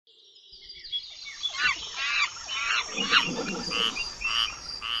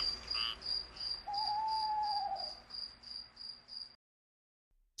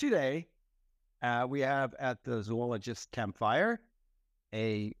Today, we have at the zoologist campfire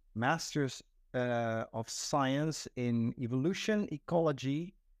a master's of science in evolution,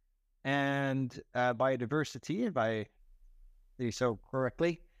 ecology, and biodiversity, if I say so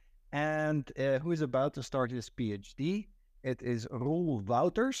correctly, and who is about to start his PhD. It is Roel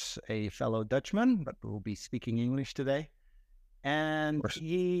Wouters, a fellow Dutchman, but will be speaking English today. And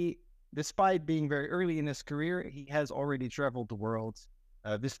he, despite being very early in his career, he has already traveled the world,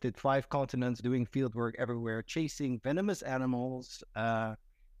 visited 5 continents, doing fieldwork everywhere, chasing venomous animals,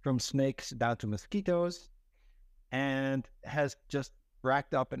 from snakes down to mosquitoes, and has just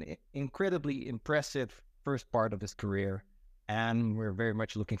racked up an incredibly impressive first part of his career. And we're very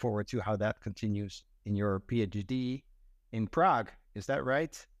much looking forward to how that continues in your PhD in Prague. Is that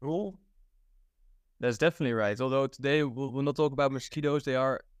right, Roel? That's definitely right. Although today we'll not talk about mosquitoes. They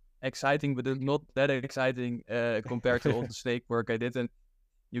are exciting, but they're not that exciting compared to all the snake work I did. And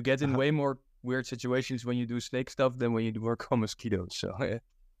you get in way more weird situations when you do snake stuff than when you do work on mosquitoes. So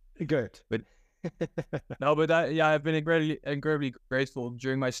good. But I've been incredibly grateful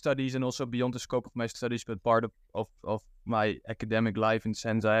during my studies and also beyond the scope of my studies, but part of my academic life. In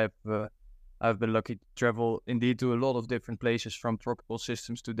sense, I've been lucky to travel indeed to a lot of different places, from tropical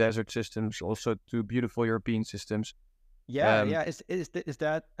systems to desert systems, also to beautiful European systems. Yeah. Is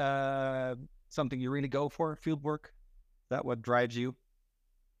that something you really go for, field work? Is that what drives you?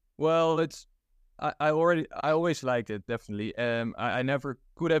 Well, I always liked it, definitely. I never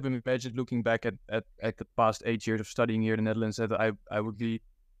could have imagined, looking back at the past 8 years of studying here in the Netherlands, that I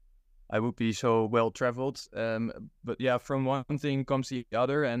would be so well traveled. But yeah, from one thing comes the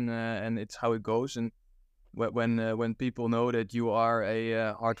other, and it's how it goes. And when people know that you are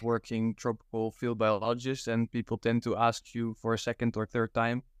a hardworking tropical field biologist, and people tend to ask you for a second or third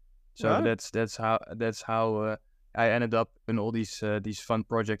time. So that's how I ended up in all these fun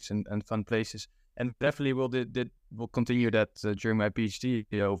projects and fun places. And definitely will continue that during my PhD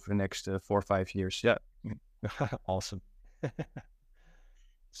over the next 4 or 5 years. Yeah. Awesome.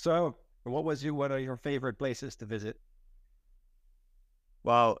 So, what are your favorite places to visit?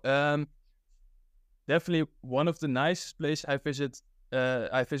 Wow. Definitely one of the nicest places I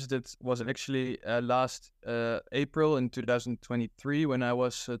visited was actually last April in 2023, when I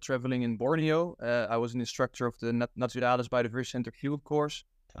was traveling in Borneo. I was an instructor of the Naturalis Biodiversity Center field course.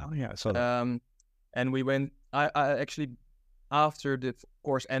 Oh yeah, so and we went. I actually, after the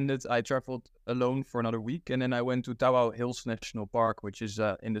course ended, I traveled alone for another week, and then I went to Tawau Hills National Park, which is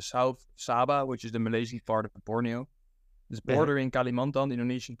in the south Sabah, which is the Malaysian part of Borneo. It's bordering Kalimantan, the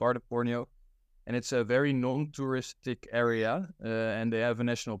Indonesian part of Borneo, and it's a very non-touristic area. And they have a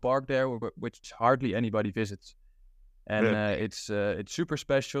national park there, which hardly anybody visits. And it's super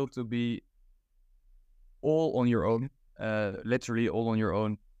special to be all on your own, literally all on your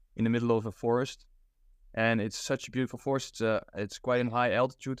own, in the middle of a forest. And it's such a beautiful forest. It's quite a high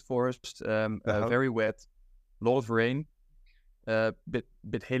altitude forest, very wet, a lot of rain,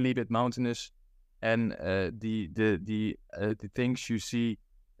 bit hilly, bit mountainous, and the things you see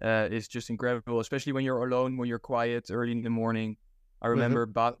is just incredible. Especially when you're alone, when you're quiet, early in the morning. I remember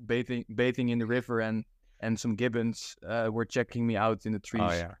bathing in the river, and some gibbons were checking me out in the trees.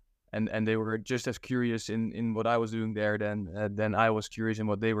 Oh yeah. And they were just as curious in what I was doing there than I was curious in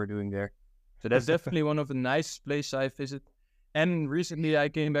what they were doing there. So that's definitely one of the nicest places I visit. And recently I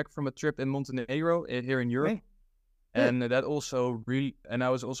came back from a trip in Montenegro here in Europe, and that also I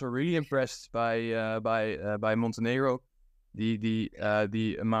was also really impressed by Montenegro,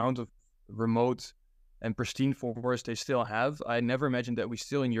 the amount of remote and pristine forest they still have. I never imagined that we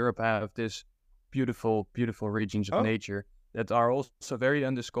still in Europe have this beautiful regions of nature that are also very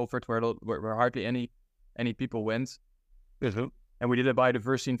undiscovered, where hardly any people went. Mm-hmm. And we did a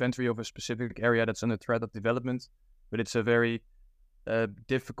biodiversity inventory of a specific area that's under threat of development, but it's a very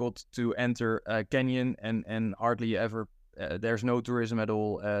difficult to enter canyon, and hardly ever there's no tourism at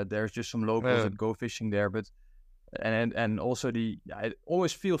all. There's just some locals that go fishing there, but and also it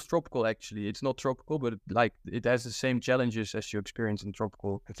always feels tropical. Actually, it's not tropical, but it has the same challenges as you experience in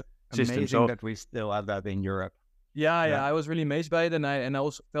tropical systems. Amazing that we still have that in Europe. Yeah, I was really amazed by it, and I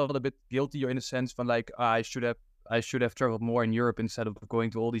also felt a bit guilty, or in a sense, from I should have traveled more in Europe instead of going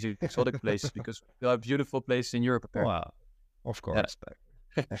to all these exotic places, because there are beautiful places in Europe. Apparently. Wow, of course.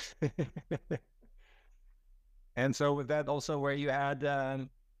 Yeah. And so was that also where you had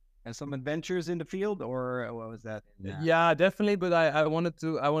some adventures in the field, or what was that? Yeah, definitely. But I wanted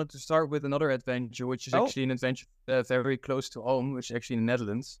to start with another adventure, which is actually an adventure very close to home, which is actually in the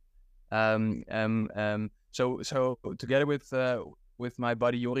Netherlands. So together with my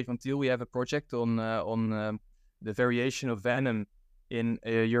buddy Jori van Tiel, we have a project on the variation of venom in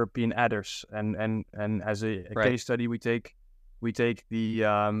European adders, and as a case study, we take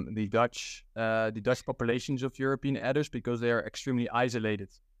the Dutch populations of European adders because they are extremely isolated,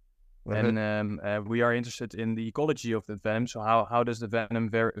 and we are interested in the ecology of the venom. So how does the venom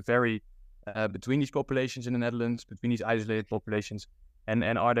vary between these populations in the Netherlands, between these isolated populations, and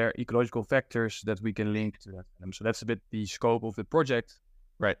are there ecological factors that we can link to that venom? So that's a bit the scope of the project.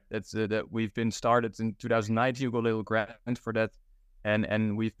 Right. That's that we've been started in 2019. We got a little grant for that,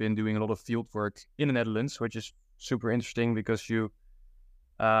 and we've been doing a lot of field work in the Netherlands, which is super interesting because you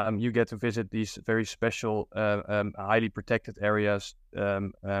get to visit these very special, highly protected areas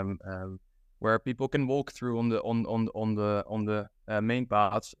where people can walk through on the main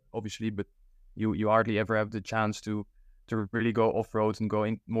paths, obviously, but you hardly ever have the chance to really go off road and go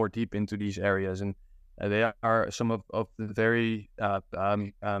in more deep into these areas, and they are some of the very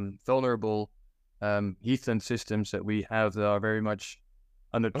vulnerable heathland systems that we have that are very much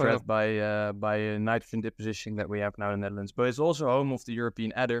under threat by nitrogen deposition that we have now in the Netherlands. But it's also home of the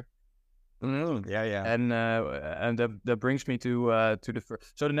European adder. Yeah. And that brings me to the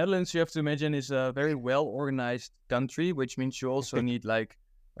first. So the Netherlands, you have to imagine, is a very well organized country, which means you also need like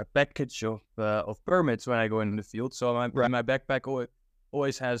a package of permits when I go in the field. So my backpack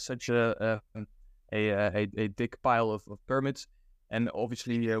always has such a thick pile of permits, and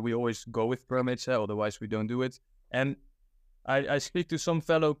obviously we always go with permits, otherwise we don't do it. And I speak to some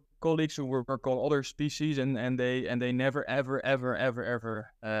fellow colleagues who work on other species, and they never ever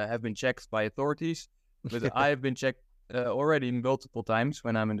have been checked by authorities, but I have been checked already multiple times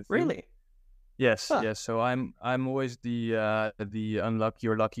when I'm in the field. Really? Yes, yes. So I'm always the unlucky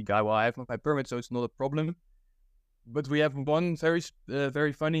or lucky guy. Well, I have my permit, so it's not a problem. But we have one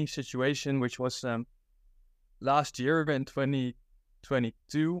very funny situation, which was last year in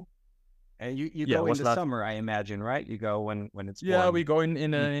 2022. And you go in the summer, I imagine, right? You go when it's warm. We go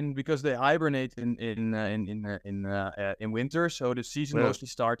in because they hibernate in winter. So the season mostly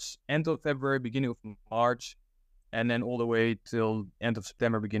starts end of February, beginning of March, and then all the way till end of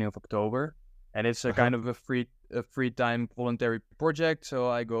September, beginning of October. And it's a kind of a free time voluntary project. So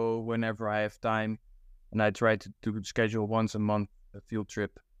I go whenever I have time, and I try to schedule once a month a field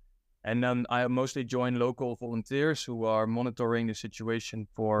trip. And then I mostly join local volunteers who are monitoring the situation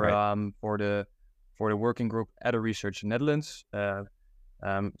for the working group Adder Research in Netherlands. I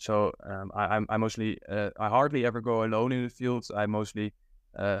mostly I hardly ever go alone in the field. I mostly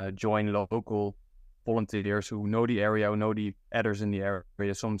join local volunteers who know the area, who know the adders in the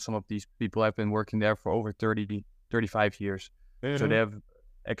area. Some of these people have been working there for over 35 years, so they have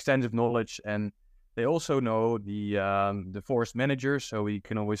extensive knowledge, and they also know the forest managers, so we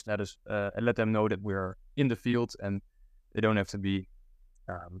can always let them know that we're in the field, and they don't have to be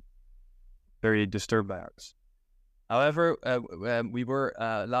very disturbed by us. However, we were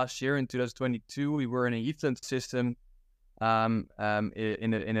last year in 2022, we were in a heathland system in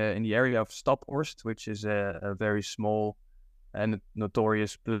the area of Staphorst, which is a very small and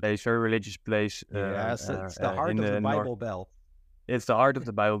notorious place, very religious place. Yes, it's the heart of the Bible Belt. It's the heart of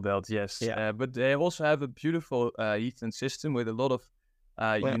the Bible Belt, yes. Yeah. But they also have a beautiful heathland system with a lot of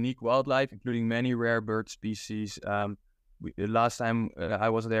unique wildlife, including many rare bird species. Last time I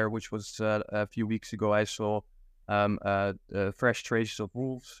was there, which was a few weeks ago, I saw fresh traces of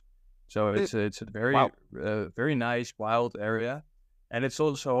wolves. So it's a very nice wild area, and it's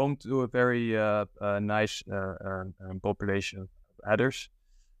also home to a very nice population of adders.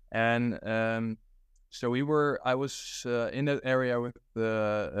 And so I was in that area with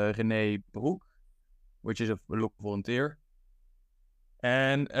René Broek, which is a local volunteer,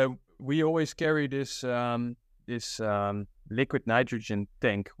 and we always carry this liquid nitrogen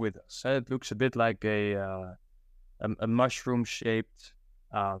tank with us. It looks a bit like a mushroom-shaped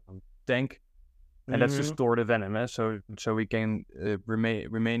tank, and that's to store the venom. So we can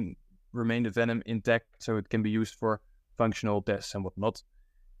remain the venom intact, so it can be used for functional tests and whatnot.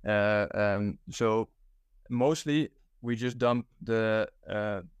 So mostly we just dump the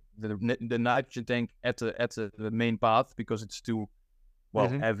nitrogen tank at the main path because it's too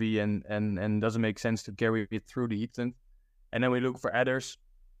heavy and doesn't make sense to carry it through the heathland. And then we look for adders.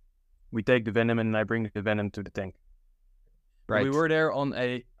 We take the venom and I bring the venom to the tank. Right. We were there on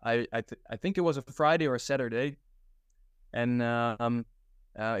I think it was a Friday or a Saturday, and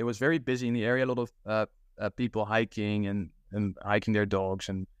it was very busy in the area. A lot of people hiking and hiking their dogs,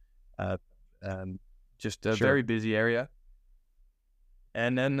 and just a very busy area.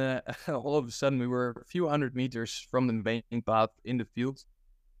 And then all of a sudden we were a few hundred meters from the main path in the field,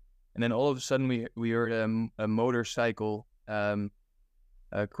 And then all of a sudden we heard a motorcycle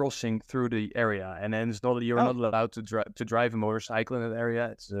crossing through the area, and then you're not allowed to drive a motorcycle in that area.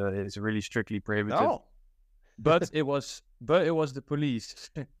 It's really strictly prohibited. Oh. But it was the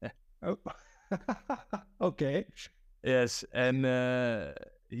police. Oh. Okay. Yes, and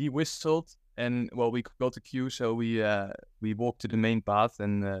he whistled, and we got the cue, so we walked to the main path,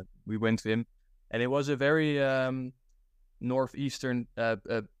 and we went to him, and it was a very northeastern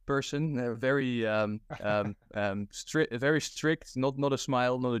person, very very strict, not a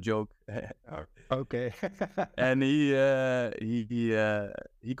smile, not a joke. Okay. And he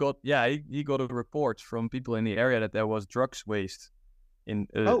got a report from people in the area that there was drugs waste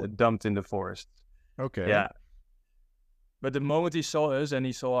dumped in the forest. Okay. Yeah. But the moment he saw us and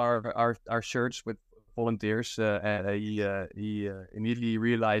he saw our shirts with volunteers, he immediately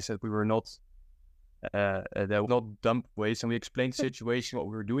realized that we were not that was not dump waste, and we explained the situation, what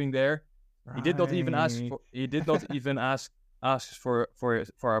we were doing there. Right. He did not even ask for. He did not even ask for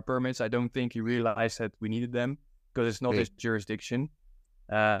our permits. I don't think he realized that we needed them because it's not his jurisdiction.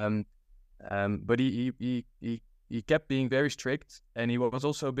 But he kept being very strict, and he was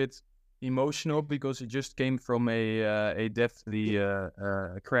also a bit emotional because he just came from a deathly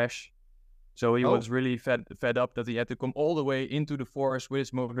crash. So he was really fed up that he had to come all the way into the forest with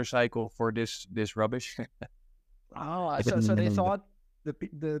his motorcycle for this rubbish. So they thought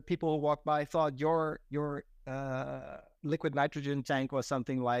the people who walked by thought your liquid nitrogen tank was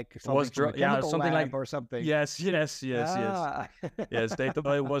something like something lab or something. Yes. Yes, they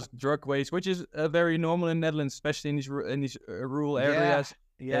thought it was drug waste, which is very normal in Netherlands, especially in these rural areas.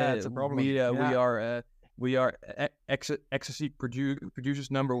 Yeah, it's a problem. We are ecstasy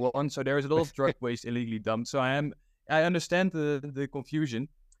producers number one, so there is a lot of drug waste illegally dumped. So I understand the confusion,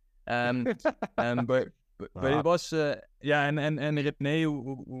 but it was and René,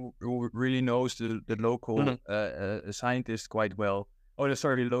 who really knows the local scientist quite well.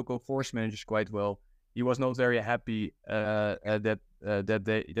 The local forest managers quite well. He was not very happy that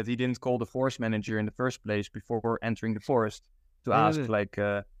he didn't call the forest manager in the first place before entering the forest to ask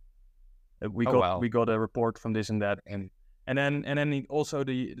we got a report from this and that, and then he also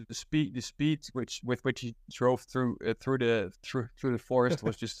the speed with which he drove through the forest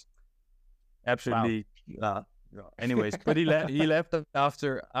was just absolutely. Wow. Anyways, but he left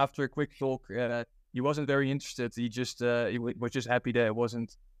after a quick talk. He wasn't very interested. He just he was just happy that it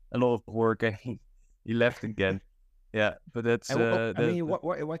wasn't a lot of work, and he left again. Yeah, but that's.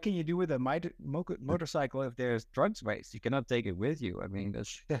 What can you do with a motorcycle if there's drugs waste? You cannot take it with you. I mean,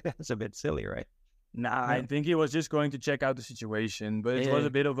 that's a bit silly, right? Nah, I think he was just going to check out the situation, but it was a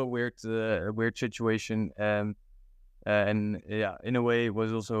bit of a weird situation, and in a way, it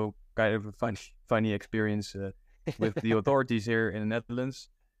was also kind of a funny experience with the authorities here in the Netherlands.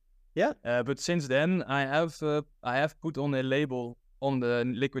 Yeah. But since then, I have put on a label on the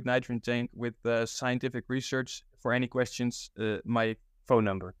liquid nitrogen tank with scientific research. For any questions, my phone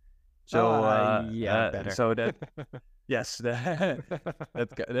number. So better. So that yes,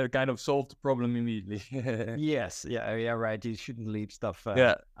 that kind of solved the problem immediately. Yes, right. You shouldn't leave stuff.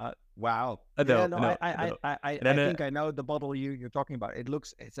 Wow. I think I know the bottle you're talking about.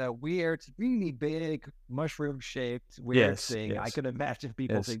 It's a weird, really big mushroom-shaped thing. Yes. I can imagine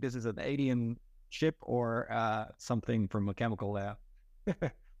people think this is an alien ship or something from a chemical lab,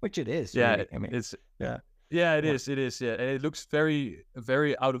 which it is. Yeah, really. I mean, it's Yeah, it is. It is. Yeah, and it looks very,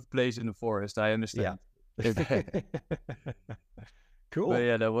 very out of place in the forest. I understand. Yeah. Cool. But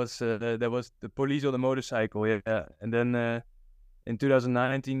yeah, that was the police on the motorcycle. Yeah, and then in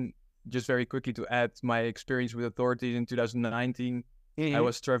 2019, just very quickly to add my experience with authorities in 2019, I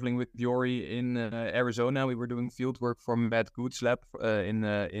was traveling with Yori in Arizona. We were doing field work for Matt Good's lab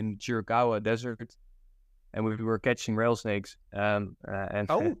in Chiricahua Desert, and we were catching rattlesnakes.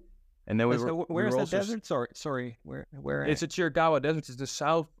 And then where's the desert? Sorry, where? It's a Chiricahua Desert. It's the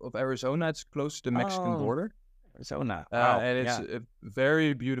south of Arizona. It's close to the Mexican border. Arizona. And it's a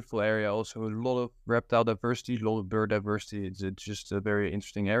very beautiful area. Also, a lot of reptile diversity, a lot of bird diversity. It's just a very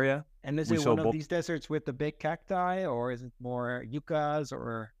interesting area. And is it one of these deserts with the big cacti, or is it more yuccas,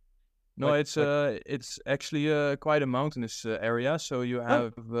 or? No, it's actually quite a mountainous area. So you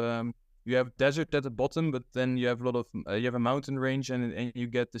have desert at the bottom, but then you have a lot of you have a mountain range, and you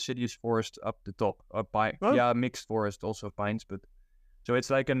get deciduous forest up the top, mixed forest, also pines, but so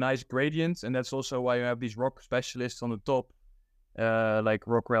it's like a nice gradient, and that's also why you have these rock specialists on the top, like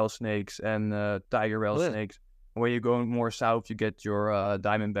rock rattlesnakes and tiger rattlesnakes. And when you go more south, you get your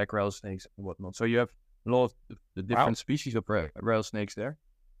diamondback rattlesnakes and whatnot. So you have a lot of the different species of rattlesnakes there.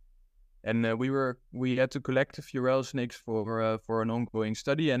 And we had to collect a few rattlesnakes for an ongoing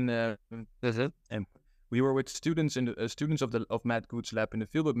study, and we were with students students of Matt Good's lab in the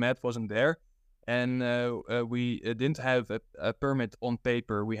field, but Matt wasn't there, and we didn't have a permit on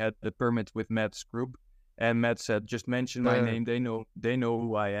paper. We had the permit with Matt's group, and Matt said, "Just mention my name. They know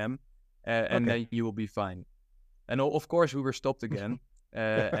who I am, and then you will be fine." And of course, we were stopped again.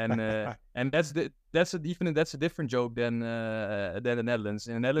 And that's a different joke than the Netherlands.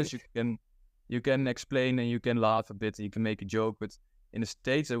 In the Netherlands, you can explain and you can laugh a bit, and you can make a joke. But in the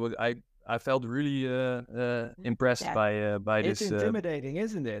States, I felt really impressed by this. It's intimidating,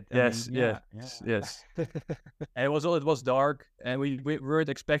 isn't it? Yes. And it was dark, and we weren't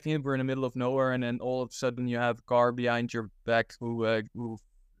expecting it. We're in the middle of nowhere, and then all of a sudden you have a car behind your back who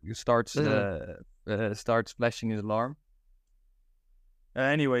starts flashing his alarm.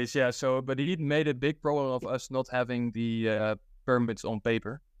 Anyways, yeah. So, but he made a big problem of us not having the permits on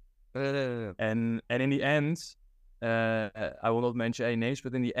paper, and in the end, I will not mention any names,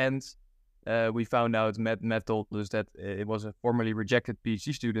 but in the end, we found out. Matt told us that it was a formerly rejected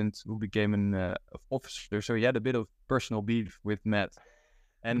PhD student who became an officer. So he had a bit of personal beef with Matt,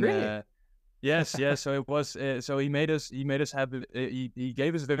 and really? yes. So it was. So he made us have. He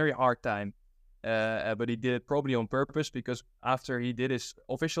gave us a very hard time. But he did it probably on purpose, because after he did his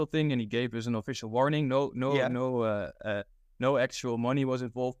official thing and he gave us an official warning, no actual money was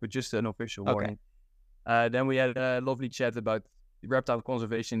involved, but just an official warning. Then we had a lovely chat about reptile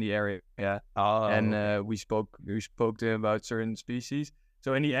conservation in the area, and we spoke to him about certain species.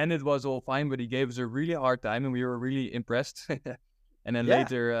 So in the end, it was all fine, but he gave us a really hard time, and we were really impressed. And then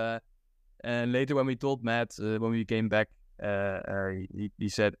later when we told Matt, when we came back, he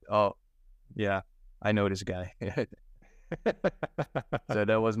said, "Oh, yeah, I know this guy." So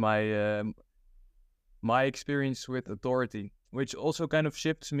that was my experience with authority, which also kind of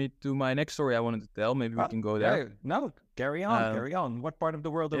shifts me to my next story I wanted to tell. Maybe we can go there. No, carry on. What part of the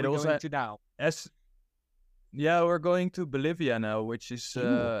world are we going to now? We're going to Bolivia now, which is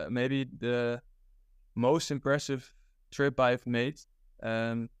maybe the most impressive trip I've made.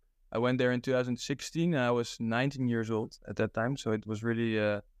 I went there in 2016. I was 19 years old at that time, so it was really...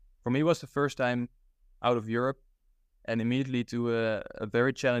 for me, it was the first time out of Europe, and immediately to a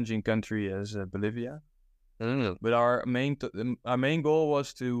very challenging country as Bolivia. But our main goal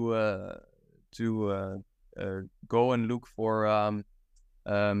was to go and look for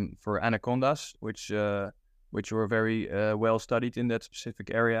anacondas, which were very well studied in that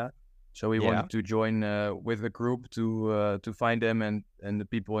specific area. So we wanted to join with a group to find them, and the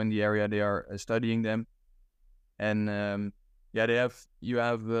people in the area, they are studying them, and you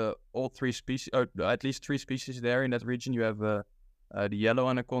have all three species, or at least three species there in that region. You have the yellow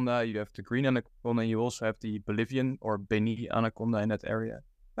anaconda, you have the green anaconda, and you also have the Bolivian or Beni anaconda in that area.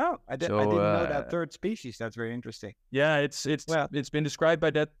 Oh, I didn't know that third species. That's very interesting. Yeah, it's been described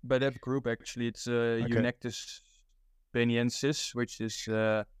by that group actually. It's Eunectes beniensis, which is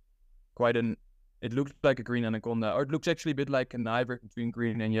it looks like a green anaconda, or it looks actually a bit like an hybrid between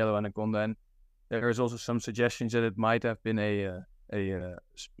green and yellow anaconda. And there is also some suggestions that it might have been a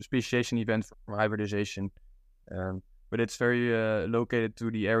speciation event from hybridization, but it's very located to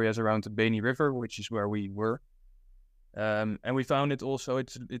the areas around the Beni River, which is where we were, and we found it also.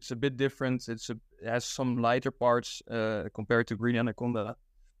 It's a bit different. It has some lighter parts compared to green anaconda,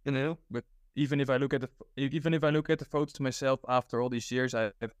 But even if I look at the photos myself after all these years,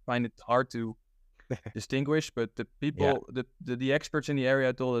 I find it hard to distinguish, but the people, the experts in the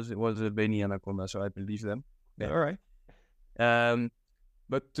area told us it was a Beni anaconda, so I believe them. All right.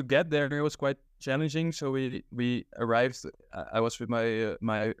 But to get there, it was quite challenging. So we arrived. I was with my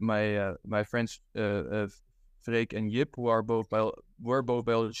friends Freek and Jip, who are both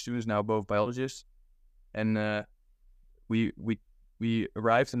biology students now, both biologists, and we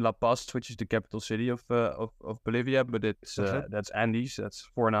arrived in La Paz, which is the capital city of Bolivia, but it's that's Andes. That's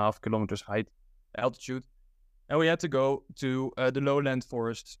 4.5 kilometers height. Altitude, and we had to go to the lowland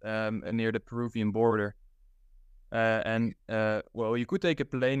forest near the Peruvian border, and you could take a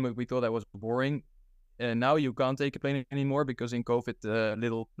plane, but we thought that was boring, and now you can't take a plane anymore because in COVID the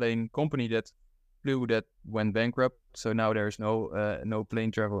little plane company that flew that went bankrupt, so now there's no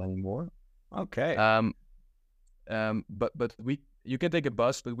plane travel anymore. Okay. But you can take a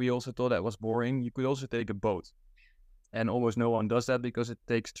bus, but we also thought that was boring. You could also take a boat, and almost no one does that because it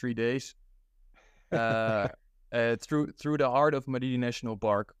takes 3 days. Through the heart of Maridi National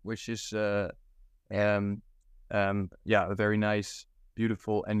Park, which is a very nice,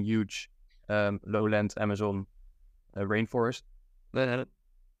 beautiful, and huge lowland Amazon rainforest.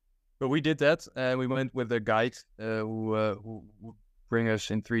 But we did that, and we went with a guide who bring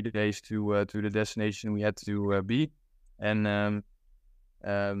us in 3 days to the destination we had to be. And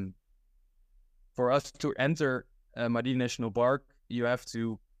for us to enter Madrid National Park, you have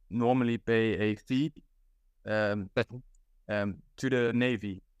to normally pay a fee to the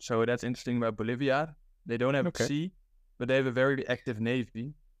Navy. So that's interesting about Bolivia. They don't have a sea, but they have a very active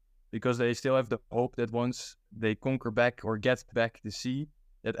Navy, because they still have the hope that once they conquer back or get back the sea,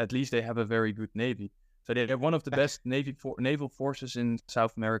 that at least they have a very good Navy. So they have one of the best naval forces in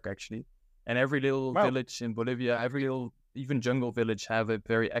South America, actually. And every little village in Bolivia, every little, even jungle village, have a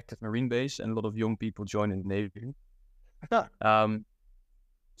very active marine base, and a lot of young people join in the Navy.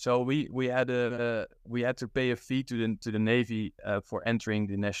 So we had to pay a fee to the Navy for entering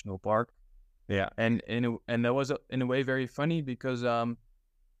the national park. Yeah, and that was in a way very funny, because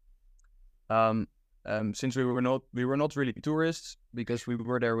since we were not really tourists, because we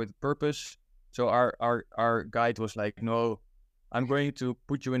were there with purpose. So our guide was like, no, I'm going to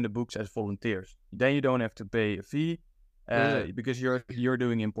put you in the books as volunteers. Then you don't have to pay a fee, because you're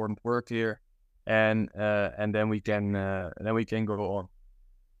doing important work here, and then we can go on.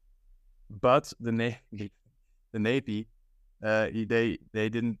 But the Navy, they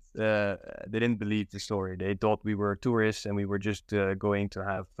didn't believe the story. They thought we were tourists and we were just going to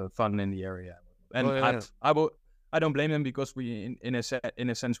have fun in the area. And I don't blame them, because we in a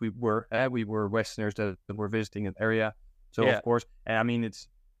sense we were Westerners that were visiting an area. So of course, and I mean it's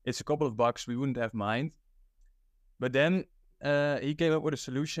a couple of bucks, we wouldn't have mind. But then he came up with a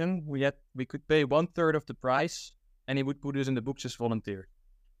solution. We could pay 1/3 of the price, and he would put us in the books as volunteers.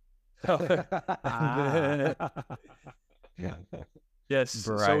 Yes.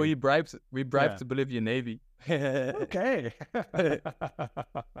 Right. So we bribed the Bolivian Navy. Okay.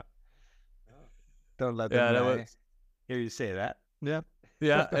 Don't let them hear you say that. Yeah.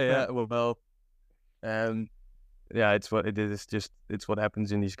 Yeah. Well. It's what it is. It's what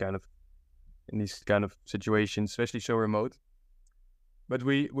happens in these kind of situations, especially so remote. But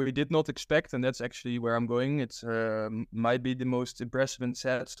we did not expect, and that's actually where I'm going. It's might be the most impressive and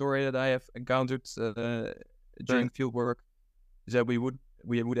sad story that I have encountered during field work. Is that we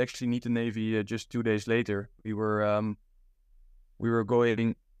would actually need the Navy just 2 days later. We were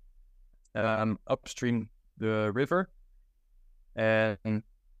going upstream the river, and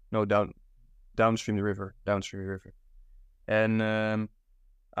no downstream the river. And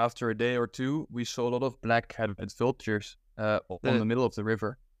after a day or two, we saw a lot of black-headed vultures on the middle of the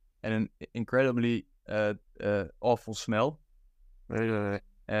river, and an incredibly awful smell.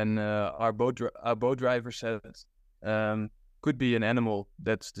 And our boat driver said could be an animal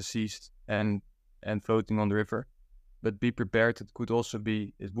that's deceased and floating on the river, but be prepared. It could also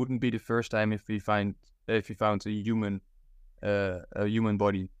be. It wouldn't be the first time if we found a human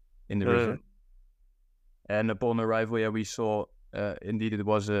body in the river. And upon arrival, we saw indeed it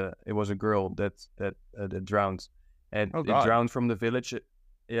was a girl that drowned, and it drowned from the village.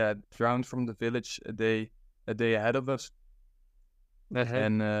 Drowned from the village a day ahead of us,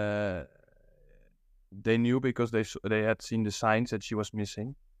 and they knew because they had seen the signs that she was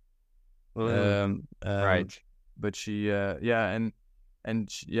missing. Right. But she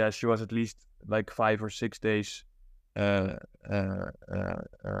she was at least like 5 or 6 days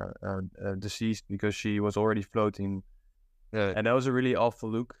deceased, because she was already floating, and that was a really awful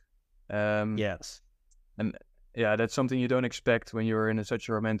look. Yes. And that's something you don't expect when you're in such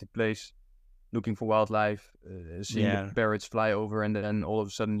a romantic place, looking for wildlife, seeing the parrots fly over, and then all of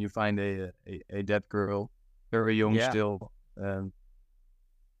a sudden you find a dead girl, very young still.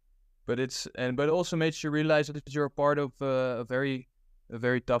 But it also makes you realize that you're a part of a very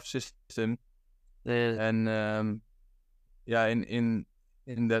tough system, and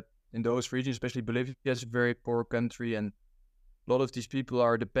in those regions, especially Bolivia, is a very poor country, and a lot of these people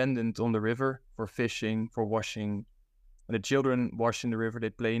are dependent on the river for fishing, for washing. And the children wash in the river, they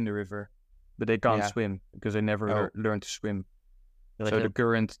play in the river, but they can't swim because they never learn to swim. So the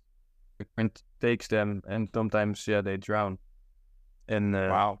current takes them, and sometimes they drown. And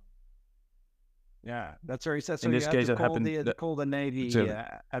wow. Yeah, that's very sad. So in this case, it happened. Call the Navy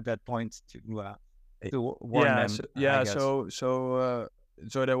at that point to warn them.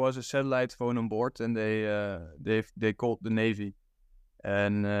 So there was a satellite phone on board, and they called the Navy,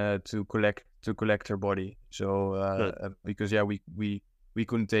 and to collect her body. So because we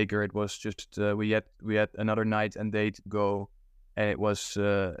couldn't take her. It was just we had another night and day to go, and it was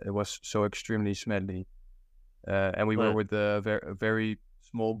so extremely smelly, and we were with a very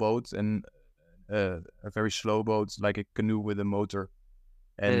small boat and a very slow boat, like a canoe with a motor,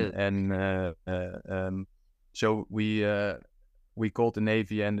 and so we we called the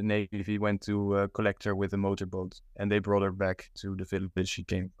Navy, and the Navy went to collect her with a motorboat, and they brought her back to the village she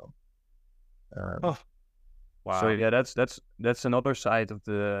came from. Oh, wow. So yeah, that's another side of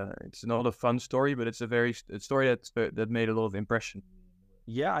the. It's not a fun story, but it's a story that made a lot of impression.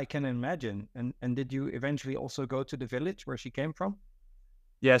 Yeah, I can imagine. And did you eventually also go to the village where she came from?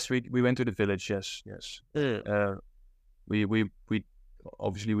 Yes, we went to the village. Yes. We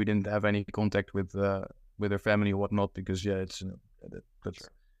obviously we didn't have any contact with her family or whatnot, because it's but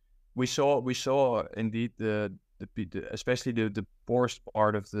sure. we saw indeed the especially the poorest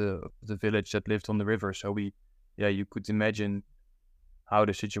part of the village that lived on the river. So you could imagine how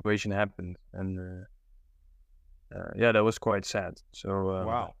the situation happened, and that was quite sad. So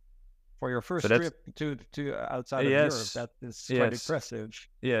wow, for your first trip to outside of Europe, that is quite impressive.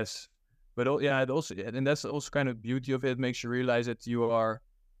 Yes, but it also, and that's also kind of beauty of it. It makes you realize that you are.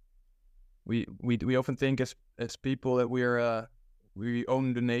 We often think as people that we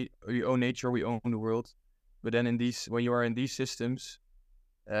own we own nature, we own the world, but then when you are in these systems,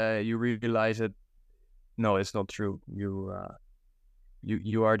 you realize that no, it's not true.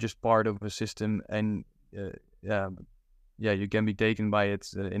 You are just part of a system, and you can be taken by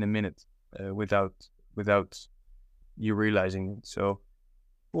it in a minute without you realizing it. So,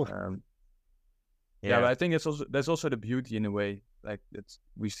 but I think that's also the beauty in a way. Like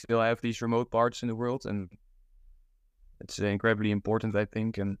we still have these remote parts in the world, and it's incredibly important, I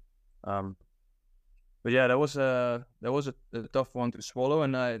think. And but that was a tough one to swallow,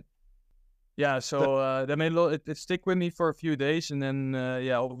 and that made a lot. It stick with me for a few days, and then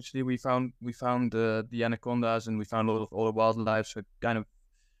obviously we found the anacondas, and we found a lot of other wildlife, so it kind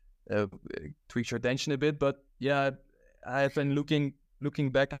of tweaks your attention a bit. But I have been looking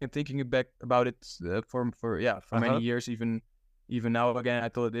back and thinking back about it for many years, even now again. I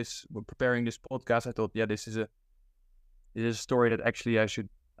thought preparing this podcast, I thought this is a story that actually I should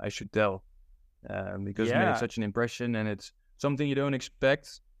tell, because it made such an impression, and it's something you don't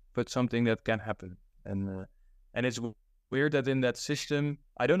expect, but something that can happen. And it's weird that in that system,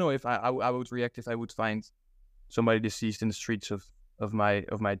 I don't know if I would react if I would find somebody deceased in the streets of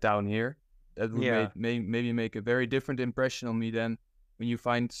my town here. That would maybe make a very different impression on me than when you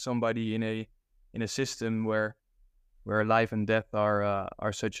find somebody in a system where life and death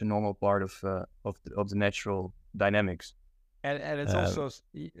are such a normal part of the natural dynamics. And it's also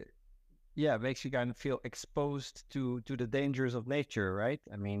it makes you kind of feel exposed to the dangers of nature, right?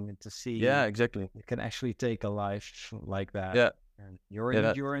 I mean, to see exactly, you can actually take a life like that. And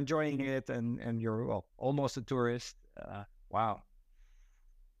you're enjoying it, and you're almost a tourist. Wow.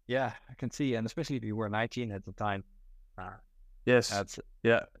 Yeah, I can see, and especially if you were 19 at the time. Yes. That's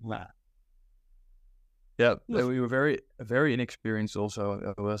wow. Yeah, we were very inexperienced.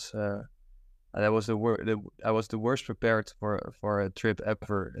 Also, I was the worst prepared for a trip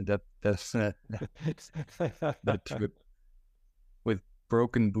ever. That's that trip with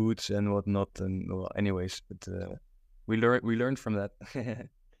broken boots and whatnot. And anyways, but we learned from that.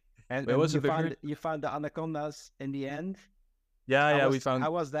 And you found the anacondas in the end. We found.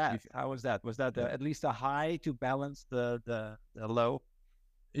 How was that? Was that at least a high to balance the low?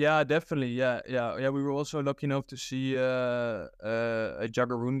 Yeah, definitely. Yeah. We were also lucky enough to see a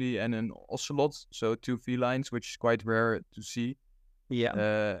jaguarundi and an ocelot, so two felines, which is quite rare to see. Yeah.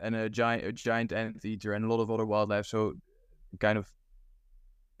 And a giant anteater and a lot of other wildlife. So kind of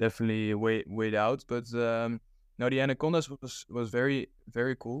definitely weighed out. But no, the anacondas was very,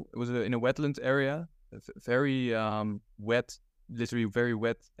 very cool. It was in a wetland area, very wet, literally very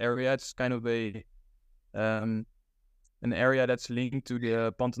wet area. It's kind of an area that's linked to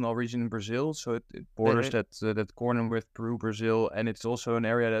the Pantanal region in Brazil, so it borders that corner with Peru, Brazil, and it's also an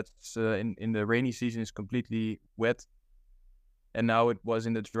area that's in the rainy season is completely wet, and now it was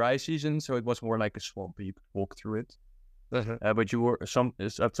in the dry season, so it was more like a swamp. You could walk through it, but you were at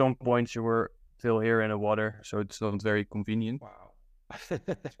some point you were still here in the water, so it's not very convenient. Wow,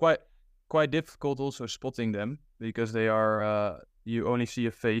 it's quite difficult also spotting them because they are you only see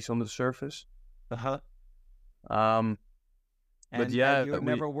a face on the surface. But you're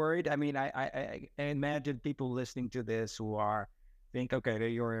never worried. I mean, I imagine people listening to this who think, okay,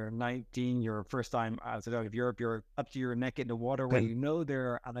 you're 19, your first time outside of Europe, you're up to your neck in the water where you know there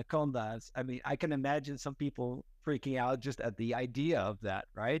are anacondas. I mean, I can imagine some people freaking out just at the idea of that,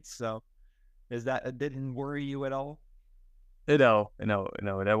 right? So, it didn't worry you at all? No.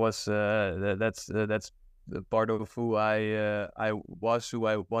 That was that's the part of who I was, who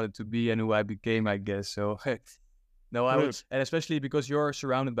I wanted to be, and who I became, I guess. So. No, I was, and especially because you're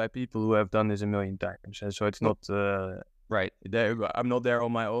surrounded by people who have done this a million times, and so it's not Right. I'm not there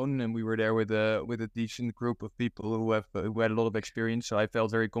on my own, and we were there with a decent group of people who had a lot of experience. So I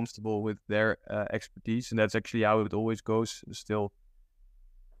felt very comfortable with their expertise, and that's actually how it always goes. Still,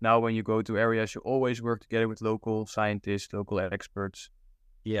 now when you go to areas, you always work together with local scientists, local experts,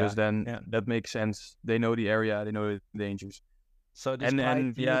 because then that makes sense. They know the area, they know the dangers. So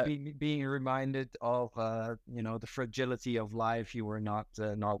despite you being reminded of the fragility of life, you were not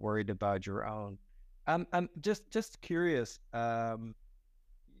worried about your own. I'm just curious.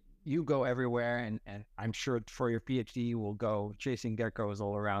 You go everywhere, and I'm sure for your PhD you will go chasing geckos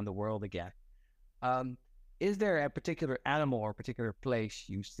all around the world again. Is there a particular animal or particular place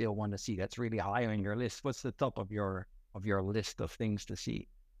you still want to see that's really high on your list? What's the top of your list of things to see?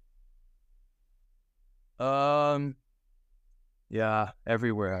 Yeah,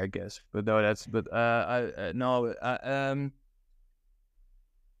 everywhere, I guess. But no,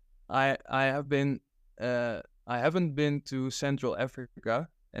 I have been I haven't been to Central Africa,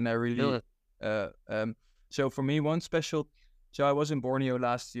 and I really so for me one special. So I was in Borneo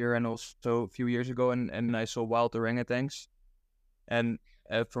last year and also a few years ago, and I saw wild orangutans, and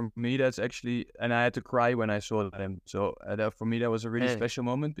for me that's actually, and I had to cry when I saw them. So for me that was a really special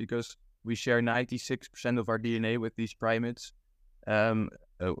moment, because we share 96% of our DNA with these primates.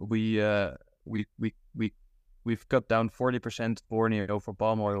 We've cut down 40% Borneo for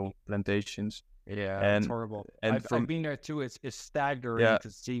palm oil plantations. Yeah, and, it's horrible. And I've been there too. It's staggering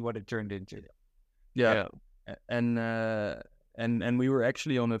to see what it turned into. Yeah. And we were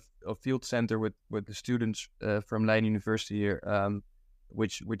actually on a field center with the students from Leiden University here,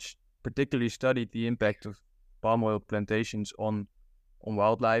 which particularly studied the impact of palm oil plantations on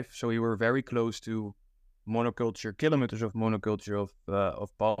wildlife. So we were very close to kilometers of monoculture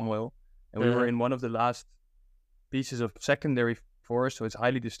of palm oil, and we were in one of the last pieces of secondary forest, so it's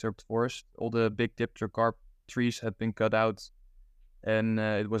highly disturbed forest. All the big dipterocarp trees had been cut out, and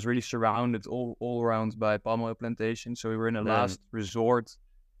it was really surrounded all around by palm oil plantations. So we were in a last resort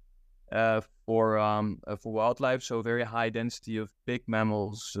for wildlife. So very high density of big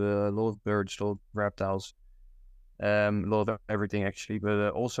mammals, a lot of birds, a lot of reptiles, a lot of everything actually,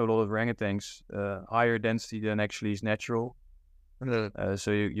 but also a lot of orangutans, higher density than actually is natural.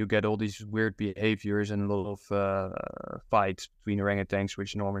 So you get all these weird behaviors and a lot of fights between orangutans,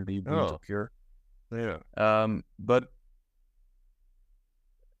 which normally wouldn't occur. But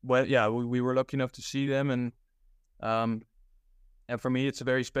we were lucky enough to see them, and for me it's a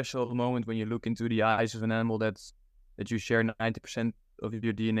very special moment when you look into the eyes of an animal that you share 90% of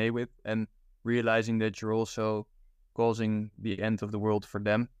your DNA with, and realizing that you're also causing the end of the world for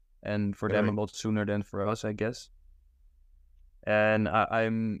them, and for them a lot sooner than for us, I guess. And I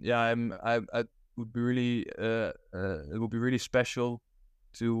would be really it would be really special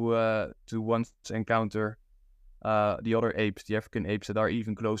to once encounter the other apes, the African apes that are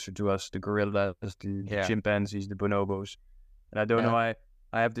even closer to us, the gorillas, the chimpanzees, the bonobos. And I don't know, I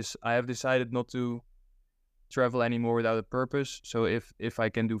have decided not to travel anymore without a purpose. So if I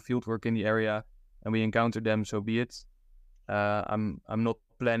can do field work in the area and we encounter them, so be it. I'm not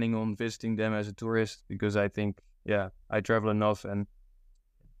planning on visiting them as a tourist, because I think I travel enough and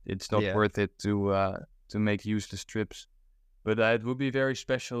it's not worth it to make useless trips. But it would be very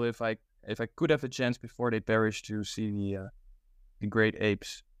special if I could have a chance before they perish to see the great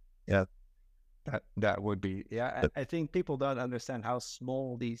apes. Yeah, that would be. Yeah, I think people don't understand how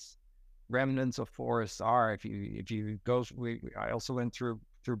small these remnants of forests are. If you go, I also went through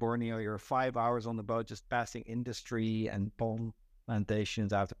Borneo. You're 5 hours on the boat just passing industry and palm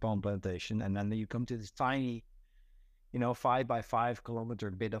plantations after palm plantation, and then you come to this tiny 5 by 5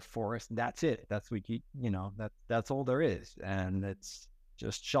 kilometer bit of forest. That's it. That's what that's all there is. And it's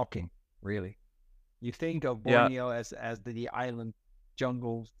just shocking, really. You think of Borneo as the island,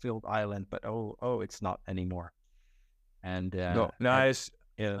 jungle filled island, but it's not anymore. And I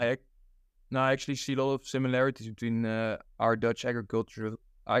actually see a lot of similarities between our Dutch agriculture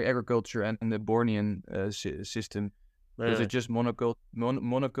and the Bornean system. Because it's just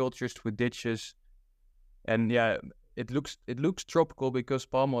monocultures with ditches, and it looks tropical because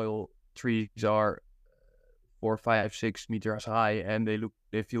palm oil trees are 4, 5, 6 meters high, and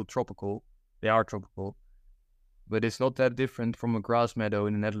they feel tropical. They are tropical, but it's not that different from a grass meadow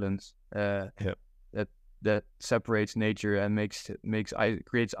in the Netherlands. That separates nature and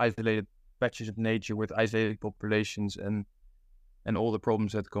creates isolated patches of nature with isolated populations and all the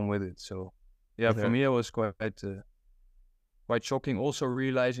problems that come with it. So for me it was quite shocking. Also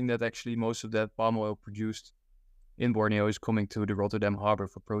realizing that actually most of that palm oil produced in Borneo is coming to the Rotterdam harbor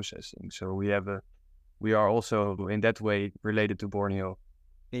for processing. So we are also in that way related to Borneo.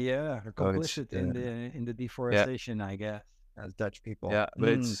 Yeah, are So it's complicit in the yeah, deforestation, I guess, as Dutch people. yeah,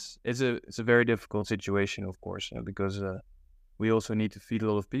 but it's a very difficult situation, of course, because we also need to feed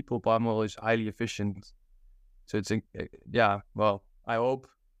a lot of people. Palm oil is highly efficient, so yeah. Well, I hope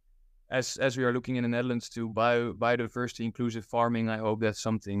as we are looking in the Netherlands to biodiversity inclusive farming, I hope that's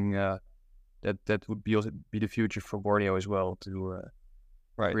something that would be also be the future for Borneo as well to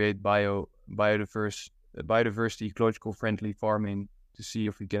Right. create biodiversity ecological friendly farming to see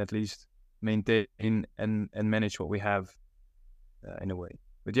if we can at least maintain and manage what we have in a way.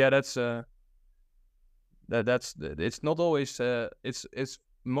 But yeah, that's it's not always it's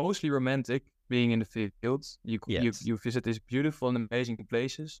mostly romantic being in the field. Yes. You visit these beautiful and amazing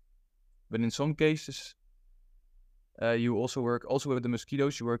places, but in some cases you also work also with the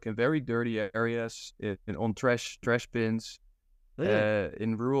mosquitoes. You work in very dirty areas, on trash bins, Really?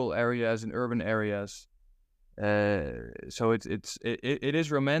 in rural areas, in urban areas. So it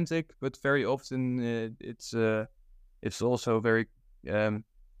is romantic, but very often it's also very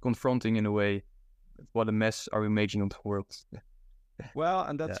confronting in a way. What a mess are we making of the world? Well,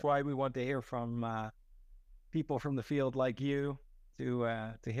 and Yeah, that's why we want to hear from people from the field like you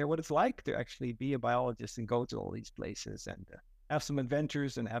to hear what it's like to actually be a biologist and go to all these places and have some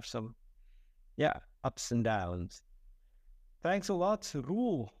adventures and have some ups and downs. Thanks a lot,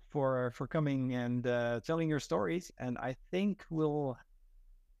 Roel, for coming and telling your stories. And I think we'll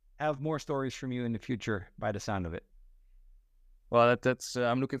have more stories from you in the future by the sound of it. well, that's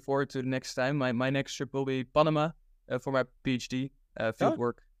I'm looking forward to the next time. My next trip will be Panama for my PhD field Oh,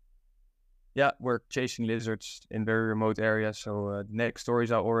 work. Yeah, we're chasing lizards in very remote areas. So next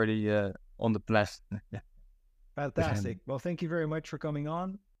stories are already on the plan. fantastic. Well, thank you very much for coming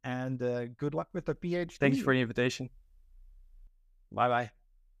on and good luck with the Thank you PhD. for the invitation. Bye bye.